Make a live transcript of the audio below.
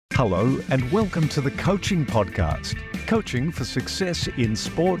Hello and welcome to the Coaching Podcast, Coaching for Success in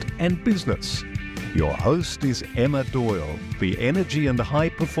Sport and Business. Your host is Emma Doyle, the energy and high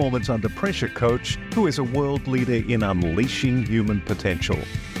performance under pressure coach who is a world leader in unleashing human potential.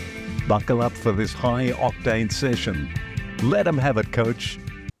 Buckle up for this high octane session. Let them have it, coach.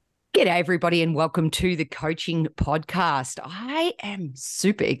 G'day, everybody, and welcome to the Coaching Podcast. I am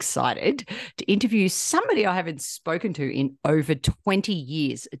super excited to interview somebody I haven't spoken to in over 20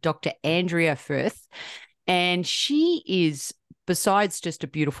 years, Dr. Andrea Firth. And she is, besides just a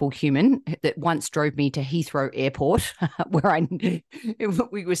beautiful human that once drove me to Heathrow Airport, where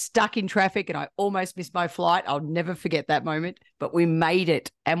we were stuck in traffic and I almost missed my flight. I'll never forget that moment, but we made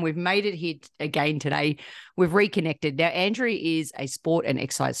it, and we've made it here again today. We've reconnected. Now, Andrea is a sport and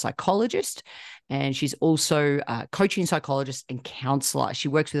exercise psychologist, and she's also a coaching psychologist and counselor. She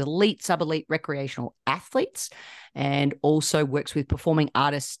works with elite, sub-elite recreational athletes and also works with performing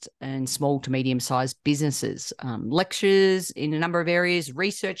artists and small to medium-sized businesses, lectures in a number of areas,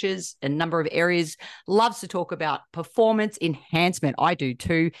 researches in a number of areas, loves to talk about performance enhancement. I do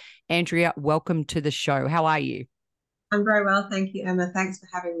too. Andrea, welcome to the show. How are you? I'm very well, thank you, Emma. Thanks for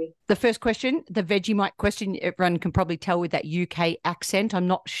having me. The first question, the Vegemite question, everyone can probably tell with that UK accent. I'm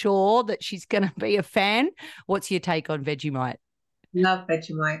not sure that she's going to be a fan. What's your take on Vegemite? Love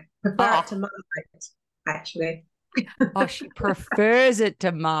Vegemite. Prefer it to Marmite, actually. Oh, she prefers it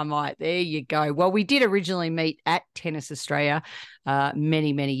to Marmite. There you go. Well, we did originally meet at Tennis Australia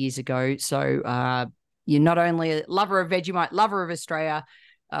many, many years ago. So you're not only a lover of Vegemite, lover of Australia.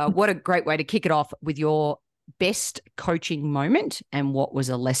 What a great way to kick it off with your best coaching moment, and what was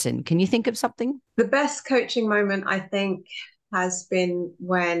a lesson? Can you think of something? The best coaching moment, I think, has been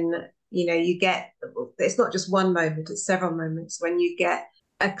when, you get, it's not just one moment, it's several moments when you get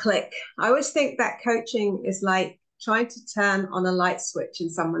a click. I always think that coaching is like trying to turn on a light switch in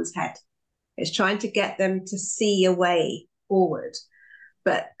someone's head. It's trying to get them to see a way forward,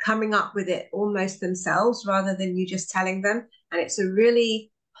 but coming up with it almost themselves rather than you just telling them. And it's a really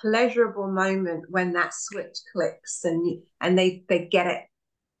pleasurable moment when that switch clicks and they get it,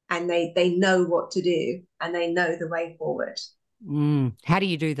 and they know what to do, and they know the way forward. How do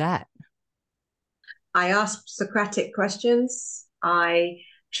you do that? I ask Socratic questions. I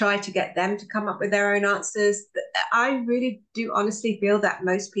try to get them to come up with their own answers. I really do honestly feel that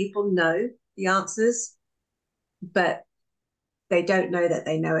most people know the answers, but they don't know that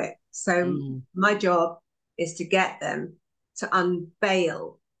they know it. So my job is to get them to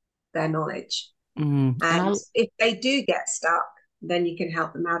unveil their knowledge. And if they do get stuck, then you can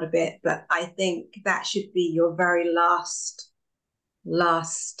help them out a bit. But I think that should be your very last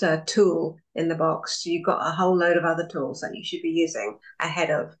tool in the box. You've got a whole load of other tools that you should be using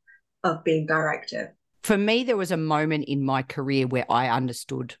ahead of being directive. For me, there was a moment in my career where I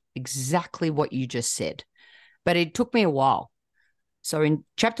understood exactly what you just said, but it took me a while. So in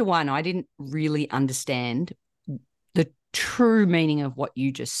chapter 1, I didn't really understand the true meaning of what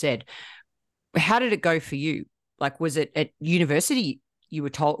you just said. How did it go for you? Like, was it at university you were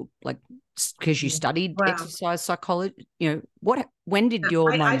told, like, because you studied exercise psychology? When did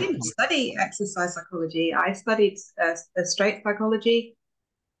your moment? I didn't study exercise psychology. I studied straight psychology,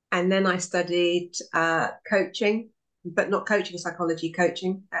 and then I studied coaching, but not coaching psychology,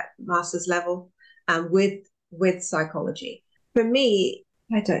 coaching at master's level, with psychology. For me,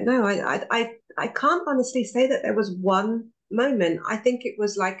 I don't know. I can't honestly say that there was one moment. I think it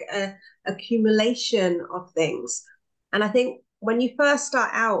was like a accumulation of things. And I think when you first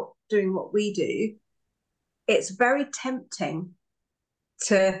start out doing what we do, it's very tempting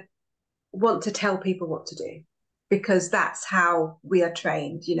to want to tell people what to do, because that's how we are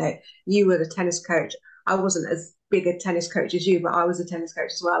trained. You were the tennis coach. I wasn't as big a tennis coach as you, but I was a tennis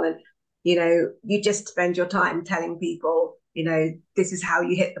coach as well. And, you just spend your time telling people, this is how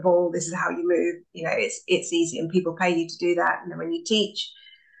you hit the ball, this is how you move. It's easy, and people pay you to do that. And then when you teach,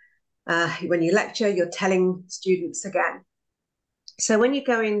 when you lecture, you're telling students again. So when you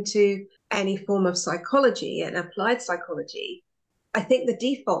go into any form of psychology and applied psychology, I think the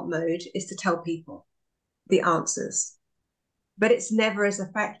default mode is to tell people the answers, but it's never as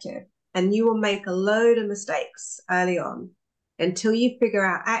effective. And you will make a load of mistakes early on until you figure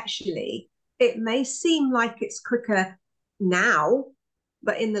out, actually, it may seem like it's quicker now,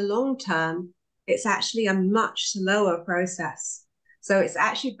 but in the long term, it's actually a much slower process. So it's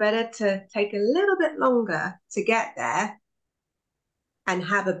actually better to take a little bit longer to get there and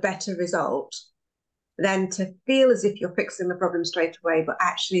have a better result than to feel as if you're fixing the problem straight away, but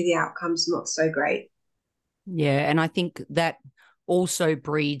actually the outcome's not so great. Yeah, and I think that also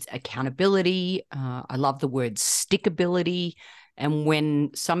breeds accountability. I love the word stickability. And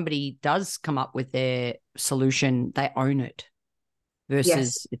when somebody does come up with their solution, they own it.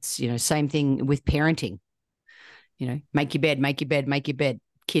 Versus it's, same thing with parenting. Make your bed, make your bed, make your bed.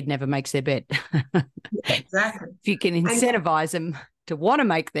 Kid never makes their bed. Exactly. If you can incentivize them to want to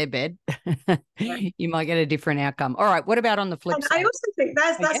make their bed, you might get a different outcome. All right. What about on the flip and side? I also think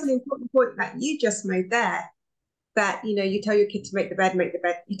that's an important point that you just made there, that, you tell your kid to make the bed,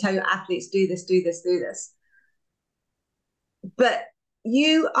 you tell your athletes, do this, do this, do this. But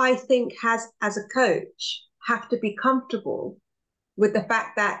you, I think, as a coach, have to be comfortable with the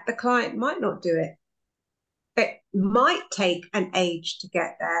fact that the client might not do it. It might take an age to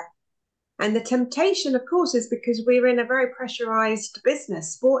get there. And the temptation, of course, is because we're in a very pressurized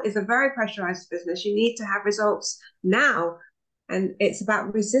business. Sport is a very pressurized business. You need to have results now. And it's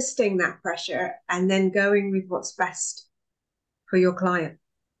about resisting that pressure and then going with what's best for your client.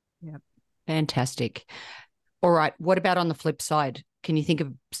 Yeah, fantastic. All right. What about on the flip side? Can you think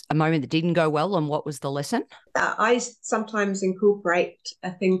of a moment that didn't go well, and what was the lesson? I sometimes incorporate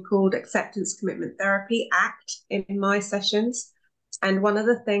a thing called acceptance commitment therapy, ACT, in my sessions. And one of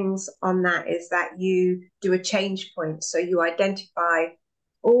the things on that is that you do a change point. So you identify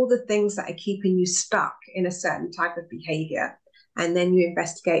all the things that are keeping you stuck in a certain type of behavior. And then you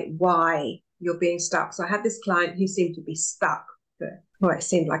investigate why you're being stuck. So I had this client who seemed to be stuck for, well, it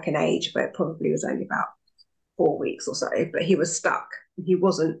seemed like an age, but it probably was only about 4 weeks or so, but he was stuck. He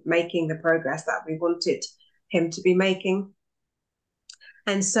wasn't making the progress that we wanted him to be making.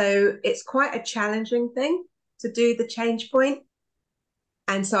 And so it's quite a challenging thing to do the change point.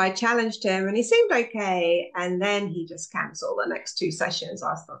 And so I challenged him and he seemed okay. And then he just canceled the next 2 sessions.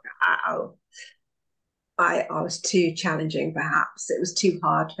 I was like, I was too challenging, perhaps. It was too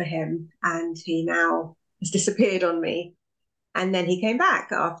hard for him. And he now has disappeared on me. And then he came back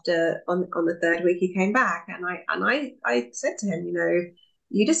after, on the 3rd week, he came back. And I said to him,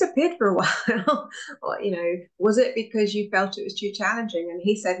 you disappeared for a while. Or, was it because you felt it was too challenging? And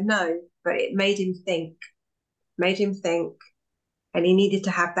he said no, but it made him think. And he needed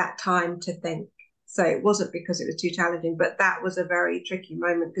to have that time to think. So it wasn't because it was too challenging, but that was a very tricky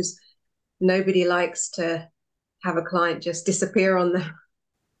moment because nobody likes to have a client just disappear on them.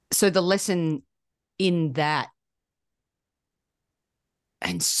 So the lesson in that,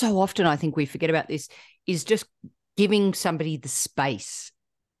 and so often I think we forget about this, is just giving somebody the space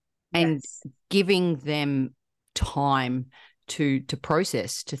and giving them time to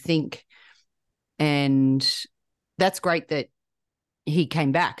process, to think. And that's great that he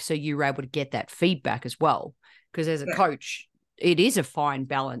came back, so you were able to get that feedback as well. Because as a coach, it is a fine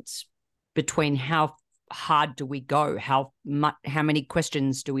balance between how hard do we go, how many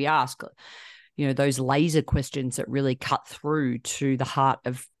questions do we ask, those laser questions that really cut through to the heart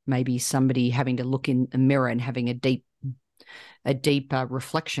of maybe somebody having to look in a mirror and having a deep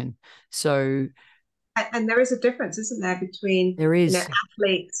reflection. So, and there is a difference, isn't there, between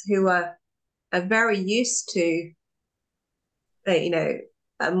athletes who are very used to a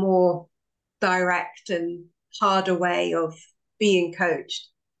more direct and harder way of being coached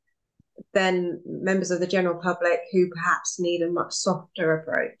than members of the general public who perhaps need a much softer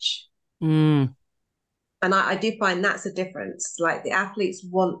approach. And I do find that's a difference. Like the athletes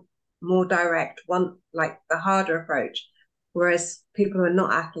want more direct, want like the harder approach, whereas people who are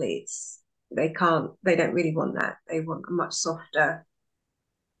not athletes, they don't really want that. They want a much softer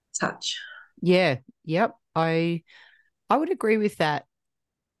touch. Yeah. Yep. I would agree with that.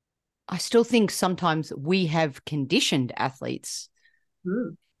 I still think sometimes we have conditioned athletes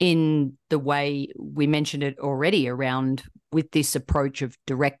in the way we mentioned it already around with this approach of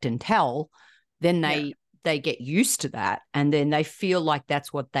direct and tell. Then they get used to that, and then they feel like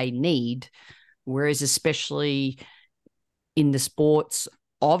that's what they need. Whereas especially in the sports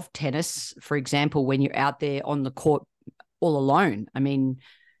of tennis, for example, when you're out there on the court all alone, I mean,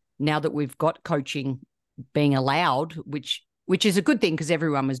 now that we've got coaching being allowed, which is a good thing because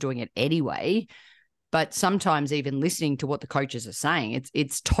everyone was doing it anyway, but sometimes even listening to what the coaches are saying,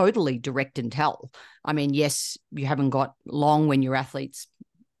 it's totally direct and tell. I mean, yes, you haven't got long when your athlete's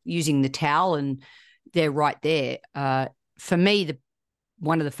using the towel and they're right there. For me,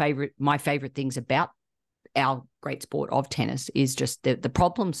 my favorite things about our great sport of tennis is just the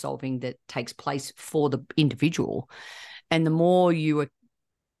problem solving that takes place for the individual. And the more you are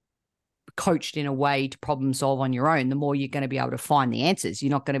coached in a way to problem solve on your own, the more you're going to be able to find the answers.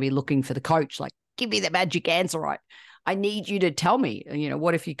 You're not going to be looking for the coach, like, give me the magic answer, right? I need you to tell me,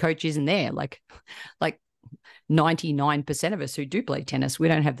 what if your coach isn't there? Like 99% of us who do play tennis, we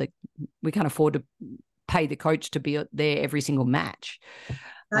can't afford to pay the coach to be there every single match.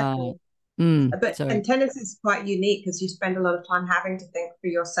 Exactly. And tennis is quite unique because you spend a lot of time having to think for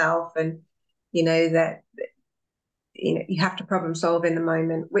yourself, and that you have to problem solve in the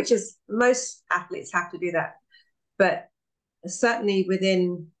moment, which is most athletes have to do that. But certainly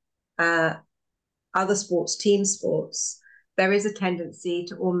within other sports, team sports, there is a tendency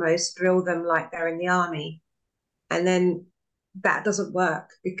to almost drill them like they're in the army. And then that doesn't work,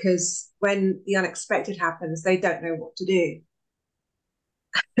 because when the unexpected happens, they don't know what to do.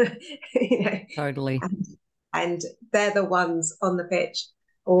 Totally. And they're the ones on the pitch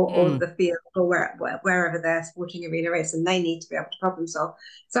or the field or wherever their sporting arena is, and they need to be able to problem solve.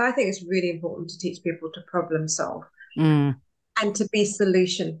 So I think it's really important to teach people to problem solve and to be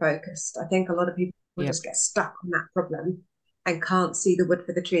solution focused. I think a lot of people just get stuck on that problem and can't see the wood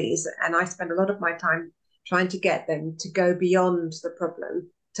for the trees. And I spend a lot of my time trying to get them to go beyond the problem,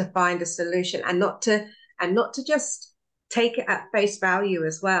 to find a solution, and not to just take it at face value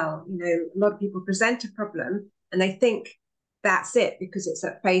as well. A lot of people present a problem and they think that's it because it's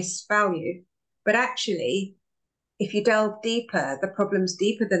at face value. But actually, if you delve deeper, the problem's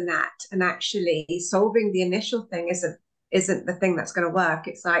deeper than that. And actually solving the initial thing isn't the thing that's going to work.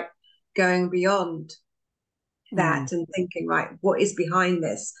 It's like going beyond that and thinking, right, what is behind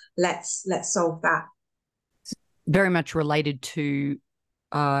this? Let's solve that. Very much related to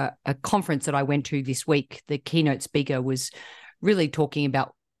a conference that I went to this week. The keynote speaker was really talking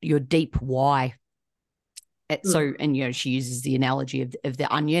about your deep why. So, and she uses the analogy of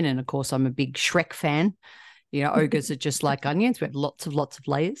the onion, and of course I'm a big Shrek fan. Ogres are just like onions. We have lots of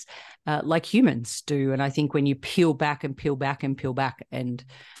layers, like humans do. And I think when you peel back and peel back and peel back, and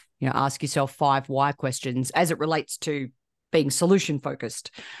ask yourself 5 why questions as it relates to being solution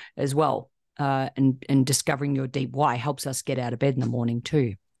focused as well, and discovering your deep why helps us get out of bed in the morning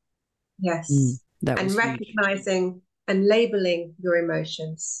too. Yes, and recognizing and labeling your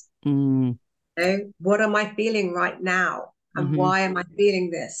emotions. What am I feeling right now, and why am I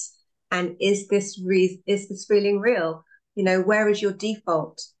feeling this? And is this feeling real? Where is your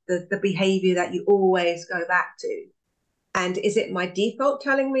default, the behavior that you always go back to? And is it my default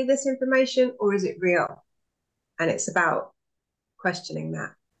telling me this information, or is it real? And it's about questioning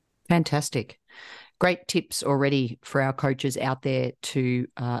that. Fantastic. Great tips already for our coaches out there to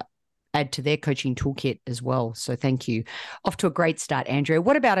add to their coaching toolkit as well. So thank you. Off to a great start, Andrea.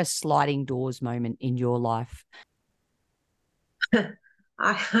 What about a sliding doors moment in your life?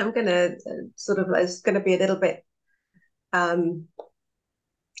 I'm going to it's going to be a little bit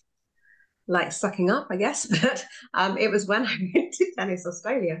like sucking up, I guess. But it was when I went to Tennis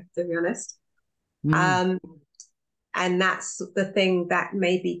Australia, to be honest. And that's the thing that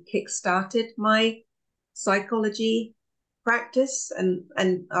maybe kick-started my psychology practice.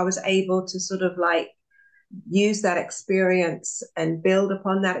 And I was able to sort of like use that experience and build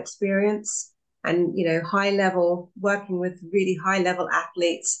upon that experience. And, high level, working with really high level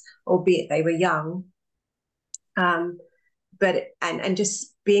athletes, albeit they were young. But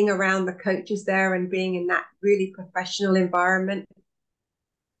just being around the coaches there and being in that really professional environment,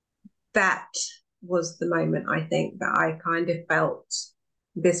 that was the moment I think that I kind of felt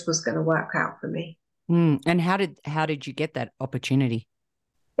this was going to work out for me. And how did you get that opportunity?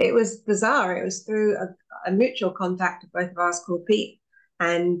 It was bizarre. It was through a mutual contact of both of ours called Pete,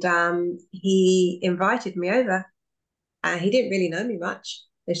 and he invited me over. He didn't really know me much.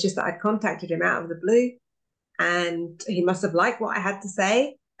 It's just that I'd contacted him out of the blue, and he must have liked what I had to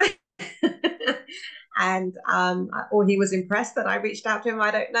say. And or he was impressed that I reached out to him.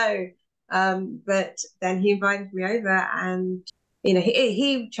 I don't know. But then he invited me over, and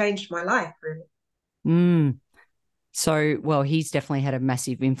he changed my life really. So, well, he's definitely had a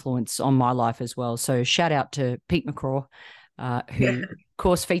massive influence on my life as well. So shout out to Pete McCraw, who of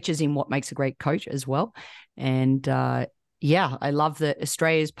course features in What Makes a Great Coach as well. And I love that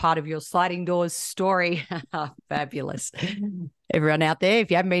Australia's part of your sliding doors story. Fabulous. Everyone out there, if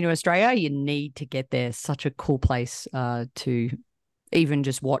you haven't been to Australia, you need to get there. Such a cool place to even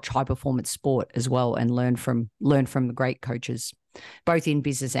just watch high performance sport as well, and learn from the great coaches, both in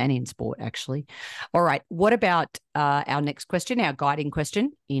business and in sport, actually. All right. What about our next question, our guiding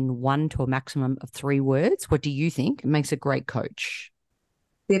question, in 1 to a maximum of 3 words? What do you think makes a great coach?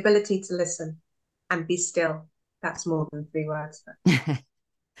 The ability to listen and be still. That's more than 3 words.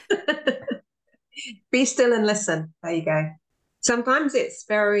 Be still and listen. There you go. Sometimes it's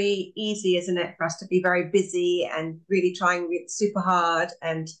very easy, isn't it, for us to be very busy and really trying super hard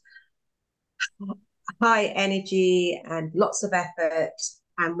and high energy and lots of effort,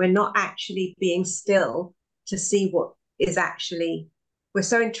 and we're not actually being still to see what is actually, we're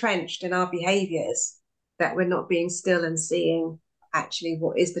so entrenched in our behaviors that we're not being still and seeing actually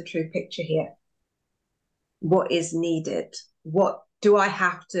what is the true picture here? What is needed? What do I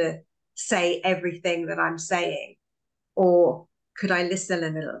have to say everything that I'm saying? Or could I listen a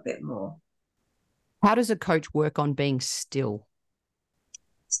little bit more? How does a coach work on being still?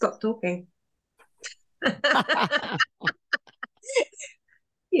 Stop talking.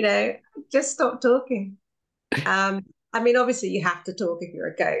 You know, just stop talking. I mean, obviously you have to talk if you're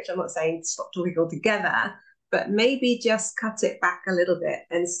a coach. I'm not saying stop talking altogether, but maybe just cut it back a little bit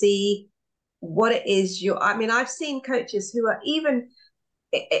and see what it is I mean, I've seen coaches who are even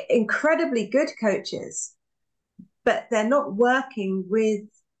incredibly good coaches, but they're not working with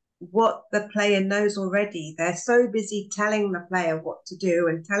what the player knows already. They're so busy telling the player what to do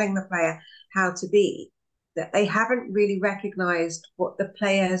and telling the player how to be that they haven't really recognized what the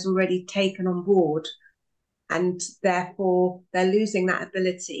player has already taken on board. And therefore, they're losing that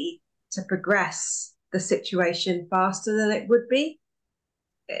ability to progress the situation faster than it would be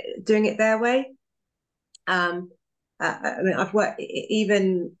doing it their way. I mean, I've worked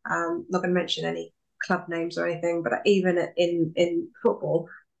even, not going to mention any club names or anything, but even in football,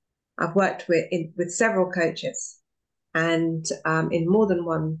 I've worked with several coaches and in more than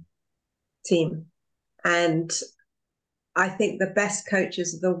one team. And I think the best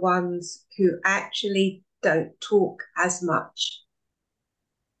coaches are the ones who actually don't talk as much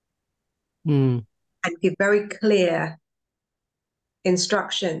and give very clear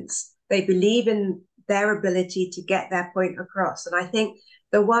instructions. They believe in their ability to get their point across. And I think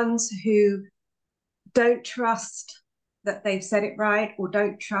the ones who don't trust that they've said it right or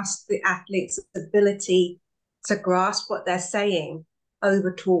don't trust the athlete's ability to grasp what they're saying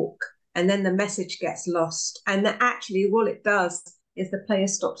over talk, and then the message gets lost. And that actually all it does is the player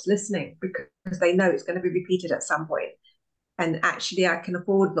stops listening because they know it's going to be repeated at some point. And actually I can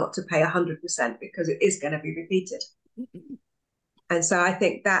afford not to pay 100% because it is going to be repeated. And so I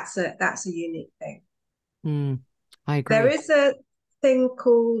think that's a unique thing. I agree. There is a thing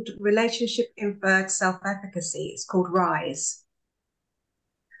called relationship inferred self-efficacy. It's called RISE.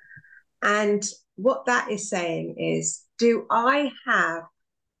 And what that is saying is, do I have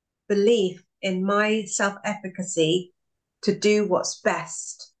belief in my self-efficacy to do what's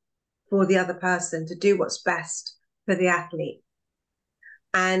best for the other person, to do what's best for the athlete?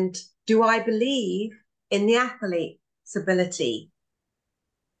 And do I believe in the athlete's ability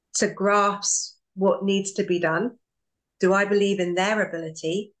to grasp what needs to be done? Do I believe in their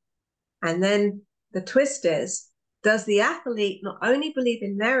ability? And then the twist is, does the athlete not only believe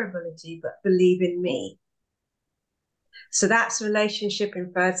in their ability, but believe in me? So that's relationship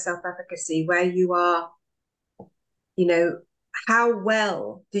inferred self-efficacy, where you are, you know, how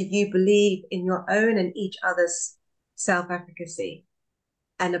well do you believe in your own and each other's self-efficacy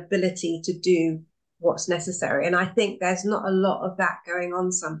and ability to do what's necessary? And I think there's not a lot of that going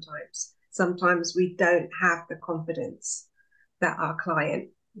on sometimes. Sometimes we don't have the confidence that our client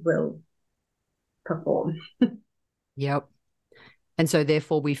will perform. Yep. And so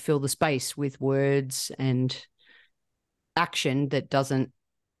therefore we fill the space with words and action that doesn't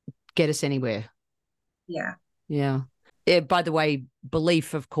get us anywhere. Yeah. Yeah. By the way,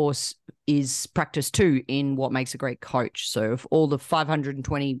 belief, of course, is practice 2 in what makes a great coach. So of all the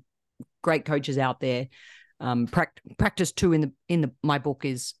 520 great coaches out there, practice 2 in my book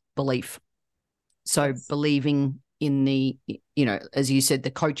is belief. So yes. Believing in the, you know, as you said,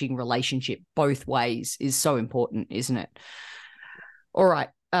 the coaching relationship both ways is so important, isn't it? All right.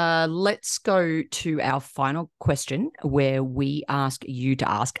 Let's go to our final question, where we ask you to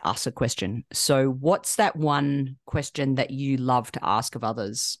ask us a question. So what's that one question that you love to ask of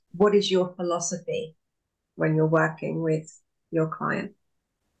others? What is your philosophy when you're working with your client?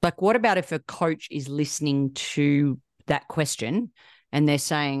 Like, what about if a coach is listening to that question and they're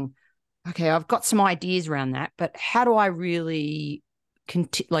saying, okay, I've got some ideas around that, but how do I really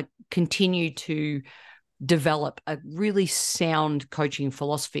continue to develop a really sound coaching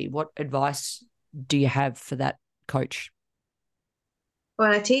philosophy? What advice do you have for that coach?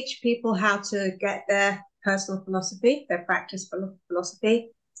 Well, I teach people how to get their personal philosophy, their practice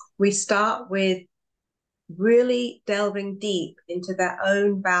philosophy. We start with really delving deep into their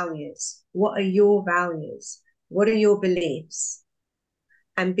own values. What are your values? What are your beliefs?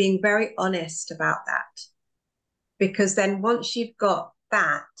 And being very honest about that. Because then once you've got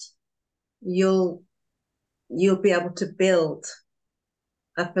that, you'll be able to build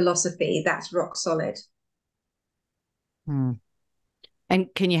a philosophy that's rock solid. And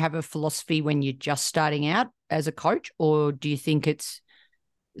can you have a philosophy when you're just starting out as a coach, or do you think it's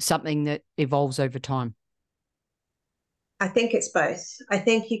something that evolves over time? I think it's both. I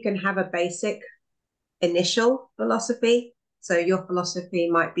think you can have a basic initial philosophy, So your philosophy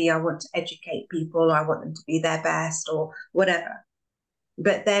might be, I want to educate people, or I want them to be their best, or whatever.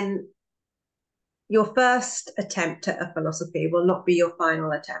 But then your first attempt at a philosophy will not be your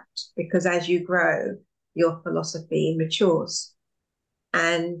final attempt, because as you grow, your philosophy matures.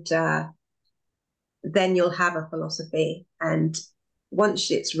 And then you'll have a philosophy. And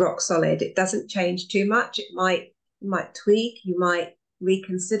once it's rock solid, it doesn't change too much. You might tweak, you might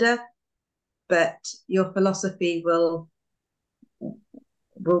reconsider, but your philosophy will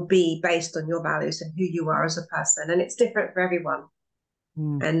be based on your values and who you are as a person. And it's different for everyone.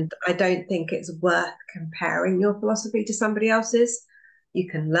 And I don't think it's worth comparing your philosophy to somebody else's. You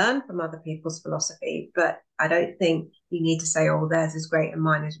can learn from other people's philosophy, but I don't think you need to say, oh, theirs is great and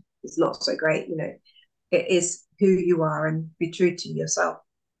mine is not so great. It is who you are, and be true to yourself.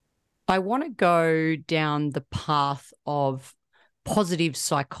 I want to go down the path of positive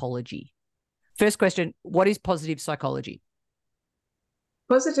psychology. First question, what is positive psychology?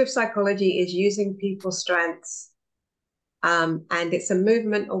 Positive psychology is using people's strengths, and it's a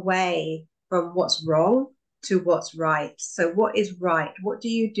movement away from what's wrong to what's right. So what is right? What do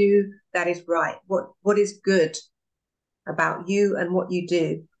you do that is right? What is good about you and what you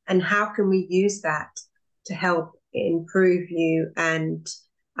do? And how can we use that to help improve you and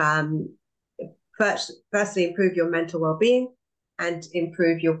firstly improve your mental well-being and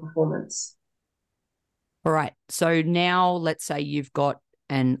improve your performance? All right. So now let's say you've got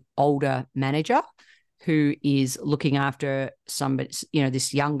an older manager who is looking after somebody,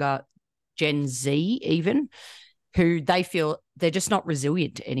 this younger Gen Z even, who they feel they're just not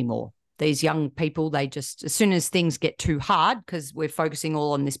resilient anymore. These young people, they just, as soon as things get too hard, because we're focusing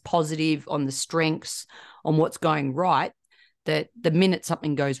all on this positive, on the strengths, on what's going right, that the minute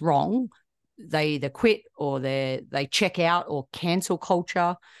something goes wrong, they either quit or they check out or cancel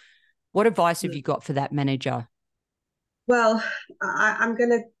culture. What advice have you got for that manager? Well, I'm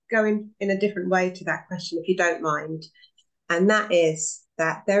going to go in a different way to that question, if you don't mind. And that is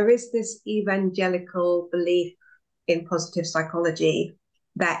that there is this evangelical belief in positive psychology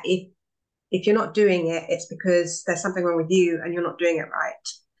that if you're not doing it, it's because there's something wrong with you and you're not doing it right.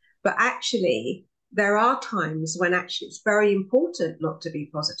 But actually, there are times when actually it's very important not to be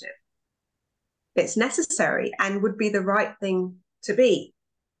positive. It's necessary and would be the right thing to be.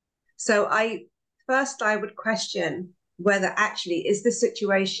 So I would question whether actually is the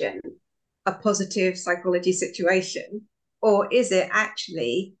situation a positive psychology situation, or is it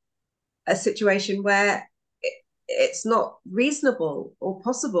actually a situation where it's not reasonable or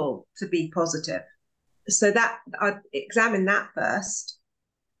possible to be positive? So that I'd examine that first.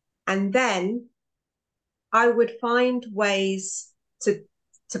 And then I would find ways to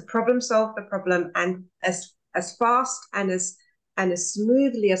problem solve the problem, and as fast and as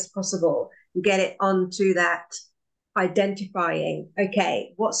smoothly as possible, get it onto that identifying,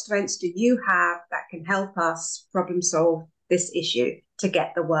 okay, what strengths do you have that can help us problem solve this issue to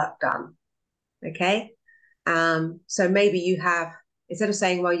get the work done? Okay. So maybe you have, instead of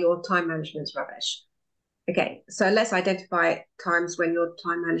saying, well, your time management is rubbish. Okay, so let's identify times when your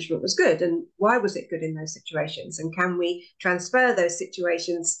time management was good, and why was it good in those situations? And can we transfer those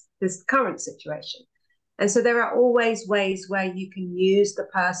situations to this current situation? And so there are always ways where you can use the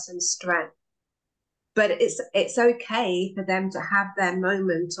person's strength, but it's okay for them to have their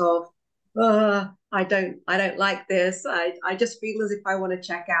moment of, I don't like this. I just feel as if I want to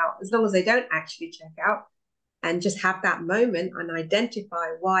check out. As long as they don't actually check out, and just have that moment and identify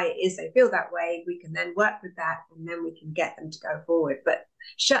why it is they feel that way, we can then work with that, and then we can get them to go forward. But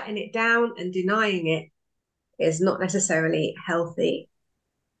shutting it down and denying it is not necessarily healthy.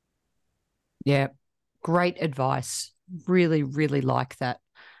 Yeah, great advice. Really, really like that.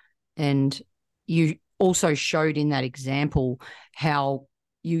 And you also showed in that example how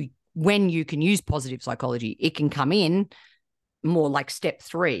when you can use positive psychology, it can come in more like step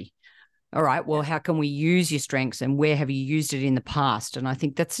 3. All right, well, how can we use your strengths, and where have you used it in the past? And I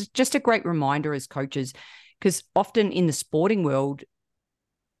think that's just a great reminder as coaches, because often in the sporting world,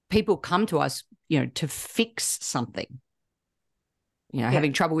 people come to us, to fix something.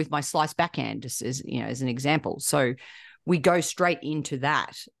 Having trouble with my slice backhand, just as an example. So we go straight into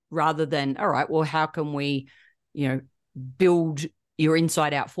that rather than, all right, well, how can we, build your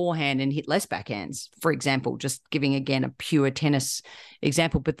inside out forehand and hit less backhands, for example, just giving again a pure tennis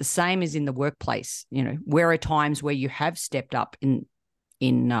example. But the same is in the workplace. Where are times where you have stepped up in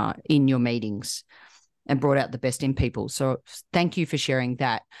your meetings and brought out the best in people. So thank you for sharing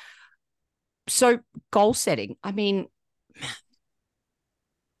that. So goal setting, I mean,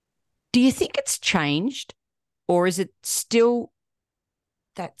 do you think it's changed, or is it still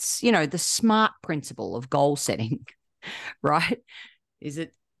that's, the SMART principle of goal setting? right? Is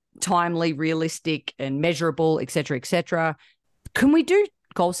it timely, realistic, and measurable, et cetera, et cetera? Can we do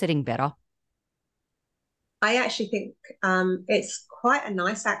goal setting better? I actually think it's quite a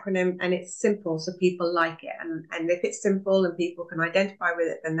nice acronym, and it's simple, so people like it. And if it's simple and people can identify with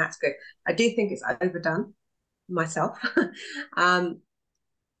it, then that's good. I do think it's overdone myself.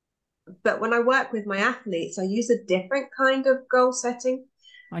 But when I work with my athletes, I use a different kind of goal setting,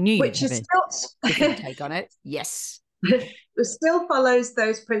 I knew you'd which have is a still different take on it. Yes. it still follows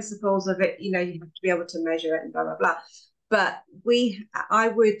those principles of it. You have to be able to measure it and blah blah blah. But I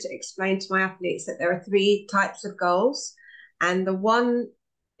would explain to my athletes that there are three types of goals, and the one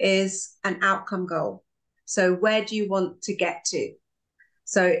is an outcome goal. So where do you want to get to?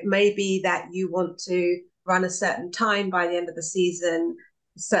 So it may be that you want to run a certain time by the end of the season,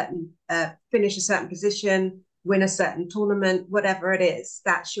 finish a certain position, win a certain tournament, whatever it is.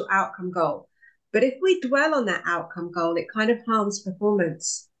 That's your outcome goal. But if we dwell on that outcome goal, it kind of harms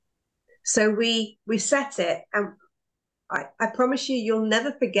performance. So we set it, and I promise you'll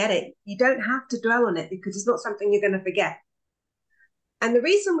never forget it. You don't have to dwell on it because it's not something you're going to forget. And the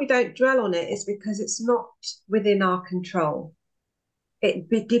reason we don't dwell on it is because it's not within our control. It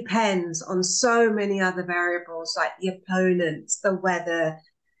depends on so many other variables, like the opponents, the weather.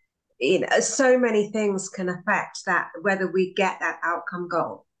 So many things can affect that, whether we get that outcome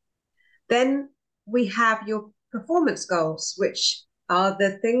goal. Then we have your performance goals, which are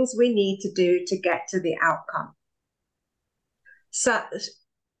the things we need to do to get to the outcome.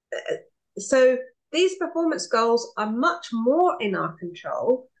 So these performance goals are much more in our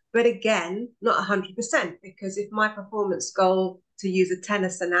control, but again, not 100%, because if my performance goal, to use a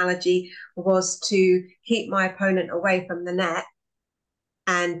tennis analogy, was to keep my opponent away from the net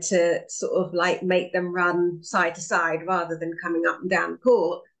and to sort of like make them run side to side rather than coming up and down the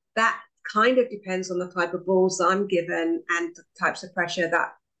court, that kind of depends on the type of balls I'm given and the types of pressure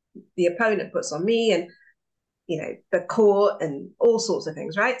that the opponent puts on me, and the court and all sorts of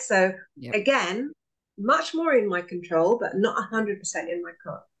things, right? So Again, much more in my control, but not 100% in my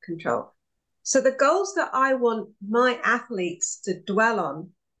control. So the goals that I want my athletes to dwell on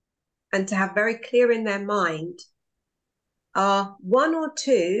and to have very clear in their mind are one or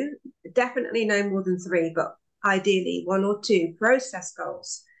two, definitely no more than three, but ideally one or two process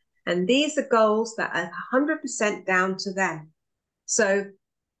goals. And these are goals that are 100% down to them. So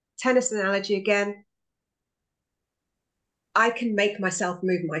tennis analogy again, I can make myself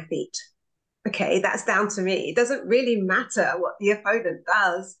move my feet. Okay, that's down to me. It doesn't really matter what the opponent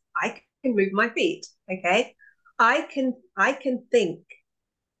does. I can move my feet. Okay, I can think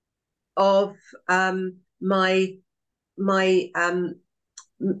of my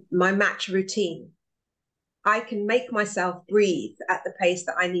match routine. I can make myself breathe at the pace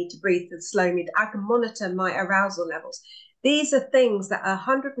that I need to breathe to slow me down. I can monitor my arousal levels. These are things that are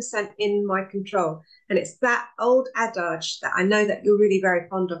 100% in my control. And it's that old adage that I know that you're really very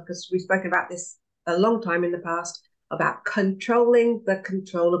fond of, because we've spoken about this a long time in the past, about controlling the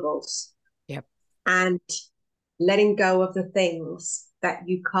controllables. Yep. And letting go of the things that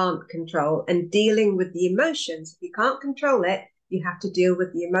you can't control and dealing with the emotions. If you can't control it, you have to deal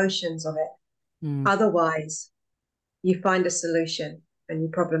with the emotions of it. Otherwise, you find a solution and you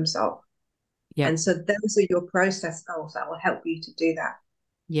problem solve. Yep. And so those are your process goals that will help you to do that.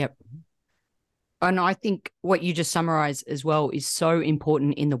 Yep. And I think what you just summarized as well is so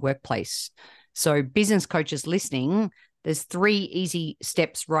important in the workplace. So business coaches listening, there's 3 easy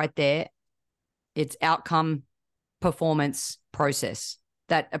steps right there. It's outcome, performance, process.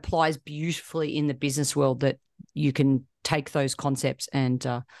 That applies beautifully in the business world, that you can take those concepts and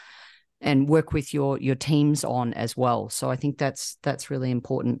work with your teams on as well. So I think that's really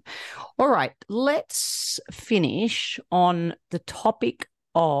important. All right, let's finish on the topic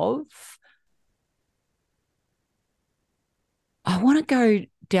of, I want to go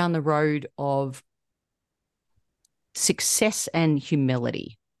down the road of success and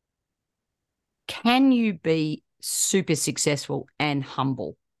humility. Can you be super successful and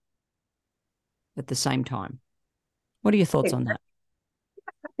humble at the same time? What are your thoughts on that?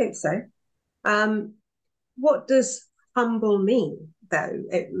 I think so. What does humble mean, though?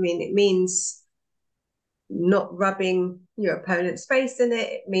 It means not rubbing your opponent's face in it.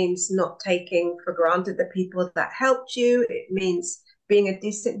 It means not taking for granted the people that helped you. It means being a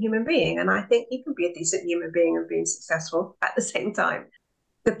decent human being. And I think you can be a decent human being and being successful at the same time.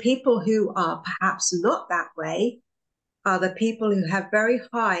 The people who are perhaps not that way are the people who have very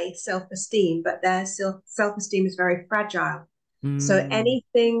high self-esteem, but their self-esteem is very fragile. So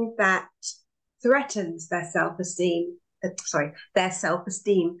anything that threatens their self-esteem their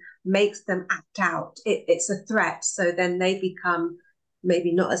self-esteem makes them act out. It's a threat. So then they become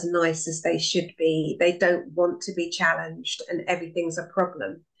maybe not as nice as they should be. They don't want to be challenged and everything's a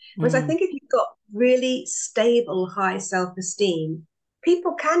problem. Whereas I think if you've got really stable, high self-esteem,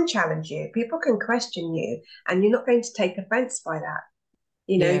 people can challenge you, people can question you, and you're not going to take offense by that,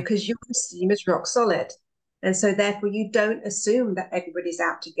 because your esteem is rock solid. And so therefore you don't assume that everybody's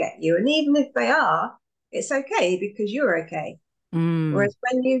out to get you. And even if they are, it's okay because you're okay. Whereas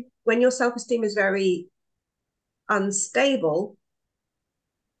when your self-esteem is very unstable,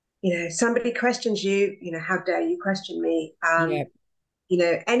 somebody questions you, how dare you question me?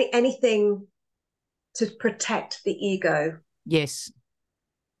 Anything to protect the ego. Yes.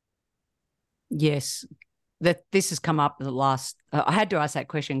 That this has come up the last. I had to ask that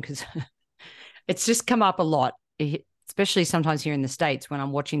question because it's just come up a lot, especially sometimes here in the States when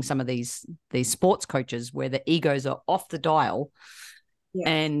I'm watching some of these sports coaches where the egos are off the dial,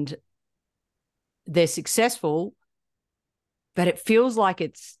 and they're successful, but it feels like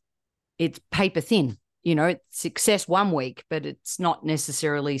it's paper thin. It's success one week, but it's not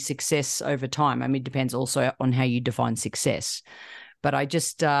necessarily success over time. I mean, it depends also on how you define success. But I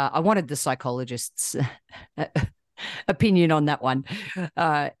just I wanted the psychologist's opinion on that one.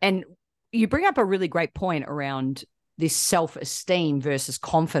 And you bring up a really great point around this self-esteem versus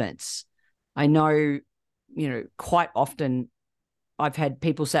confidence. I know, quite often I've had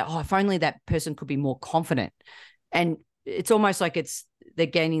people say, oh, if only that person could be more confident. And it's almost like they're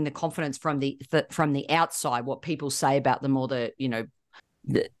gaining the confidence from the outside, what people say about them, or the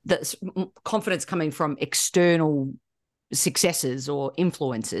confidence coming from external successes or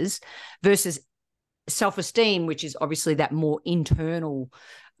influences, versus self-esteem, which is obviously that more internal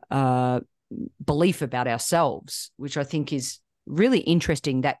belief about ourselves, which I think is really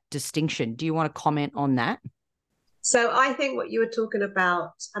interesting, that distinction. Do you want to comment on that? So I think what you were talking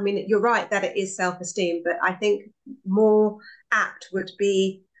about, I mean, you're right that it is self-esteem, but I think more apt would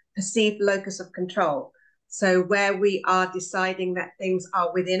be perceived locus of control. So where we are deciding that things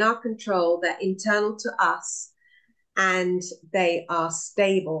are within our control, they're internal to us, and they are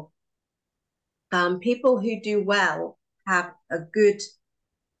stable. People who do well have a good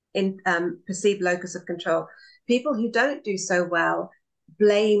perceived locus of control. People who don't do so well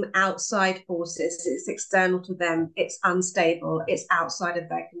blame outside forces. It's external to them. It's unstable. It's outside of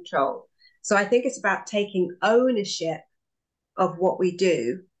their control. So I think it's about taking ownership of what we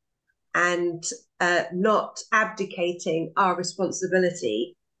do and not abdicating our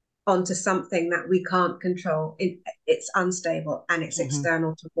responsibility onto something that we can't control. It's unstable and it's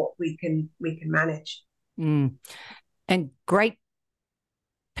external to what we can manage. And great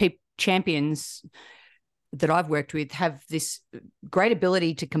champions that I've worked with have this great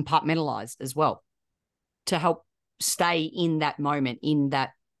ability to compartmentalize as well, to help stay in that moment, in that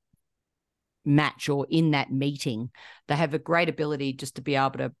match or in that meeting. They have a great ability just to be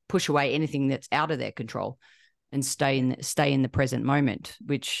able to push away anything that's out of their control and stay in the present moment,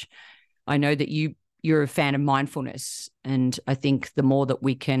 which I know that you're a fan of mindfulness. And I think the more that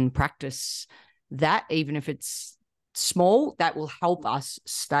we can practice that, even if it's small, that will help us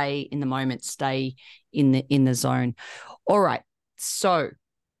stay in the moment, stay in the zone. All right. So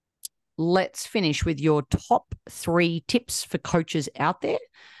let's finish with your top 3 tips for coaches out there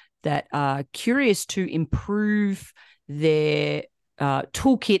that are curious to improve their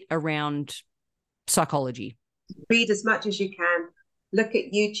toolkit around psychology. Read as much as you can. Look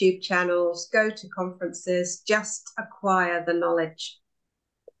at YouTube channels, go to conferences, just acquire the knowledge.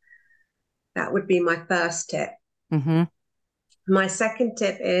 That would be my first tip. My second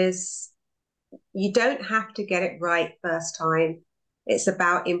tip is you don't have to get it right first time. It's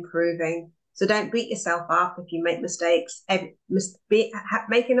about improving. So don't beat yourself up if you make mistakes.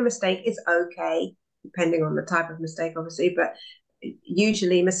 Making a mistake is okay, depending on the type of mistake, obviously, but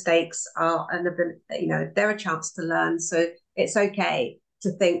usually mistakes are, they're a chance to learn. So it's okay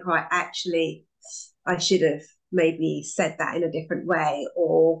to think, right, actually, I should have maybe said that in a different way.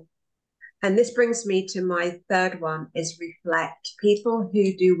 And this brings me to my third one, is reflect. People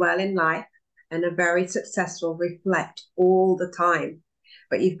who do well in life and are very successful reflect all the time.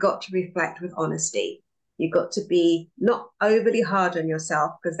 But you've got to reflect with honesty. You've got to be not overly hard on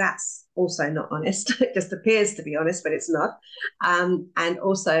yourself, because that's also not honest. It just appears to be honest, but it's not. And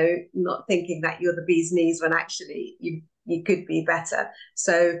also not thinking that you're the bee's knees when actually you could be better.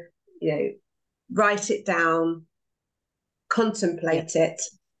 So, write it down, contemplate it,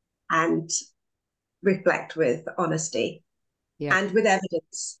 and reflect with honesty and with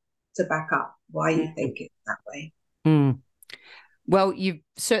evidence to back up why you think it's that way. Well, you've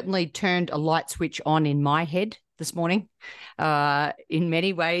certainly turned a light switch on in my head this morning in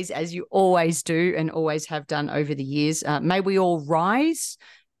many ways, as you always do and always have done over the years. May we all rise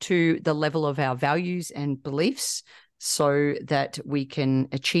to the level of our values and beliefs so that we can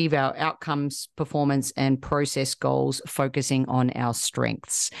achieve our outcomes, performance, and process goals, focusing on our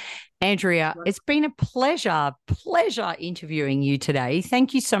strengths. Andrea, it's been a pleasure interviewing you today.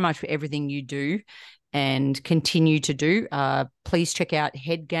 Thank you so much for everything you do and continue to do. Please check out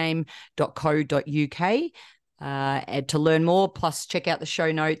headgame.co.uk to learn more, plus check out the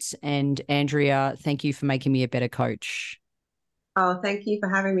show notes. And Andrea, thank you for making me a better coach. Oh, thank you for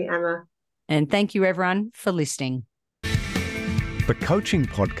having me, Emma. And thank you, everyone, for listening. The Coaching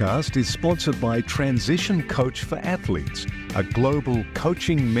Podcast is sponsored by Transition Coach for Athletes, a global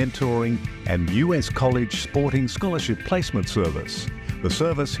coaching, mentoring, and US college sporting scholarship placement service. The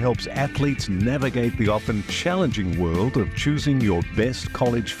service helps athletes navigate the often challenging world of choosing your best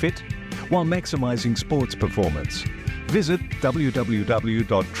college fit while maximizing sports performance. Visit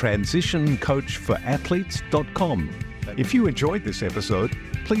www.transitioncoachforathletes.com. If you enjoyed this episode,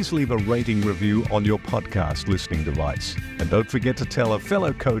 please leave a rating review on your podcast listening device. And don't forget to tell a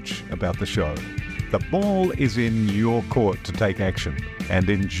fellow coach about the show. The ball is in your court to take action and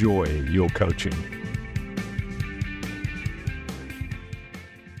enjoy your coaching.